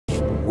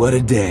What a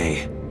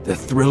day. The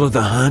thrill of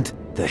the hunt,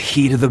 the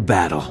heat of the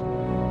battle.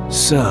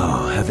 So,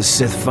 have the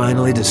Sith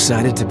finally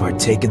decided to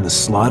partake in the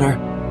slaughter?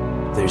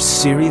 There's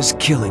serious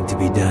killing to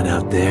be done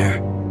out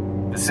there.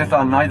 The Sith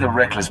are neither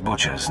reckless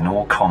butchers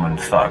nor common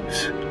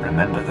thugs.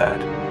 Remember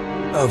that.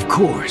 Of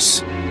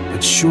course.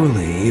 But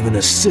surely even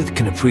a Sith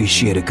can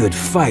appreciate a good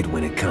fight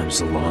when it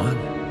comes along.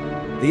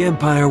 The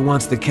Empire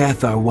wants the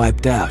Cathar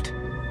wiped out.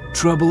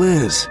 Trouble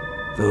is,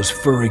 those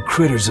furry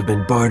critters have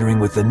been bartering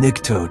with the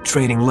Nikto,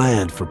 trading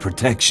land for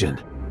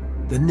protection.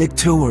 The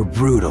Nikto are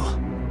brutal.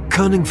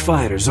 Cunning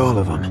fighters, all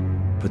of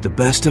them. But the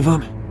best of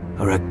them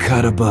are a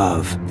cut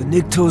above. The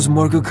Nikto's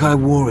Morgokai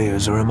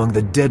warriors are among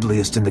the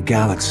deadliest in the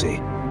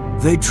galaxy.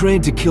 They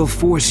train to kill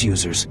Force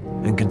users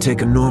and can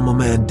take a normal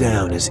man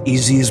down as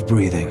easy as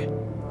breathing.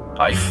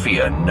 I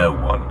fear no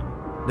one.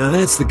 Now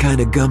that's the kind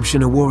of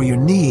gumption a warrior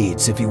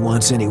needs if he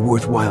wants any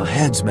worthwhile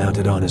heads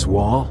mounted on his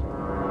wall.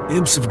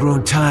 Imps have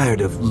grown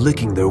tired of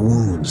licking their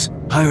wounds,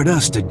 hired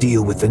us to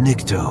deal with the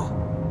Nikto.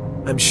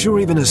 I'm sure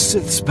even a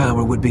Sith's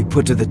power would be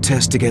put to the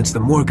test against the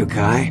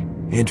Morgokai.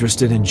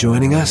 Interested in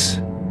joining us?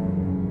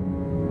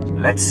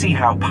 Let's see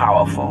how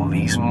powerful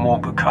these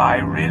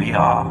Morgokai really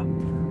are.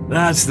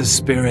 That's the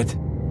spirit.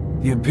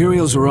 The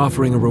Imperials are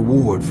offering a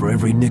reward for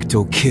every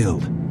Nikto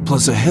killed,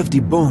 plus a hefty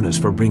bonus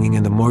for bringing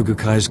in the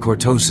Morgokai's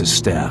Cortosis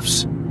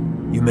staffs.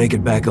 You make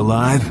it back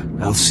alive,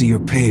 I'll see you're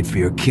paid for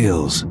your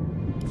kills.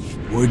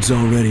 Word's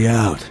already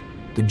out.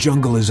 The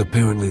jungle is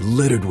apparently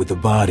littered with the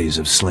bodies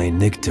of slain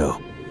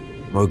Nikto.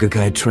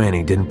 Morgokai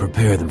training didn't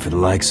prepare them for the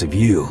likes of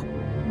you.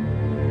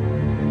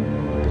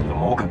 The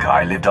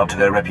Morgokai lived up to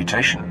their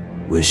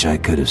reputation. Wish I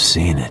could have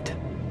seen it.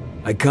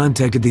 I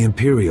contacted the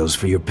Imperials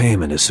for your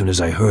payment as soon as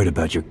I heard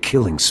about your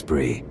killing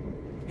spree.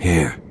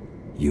 Here,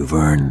 you've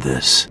earned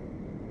this.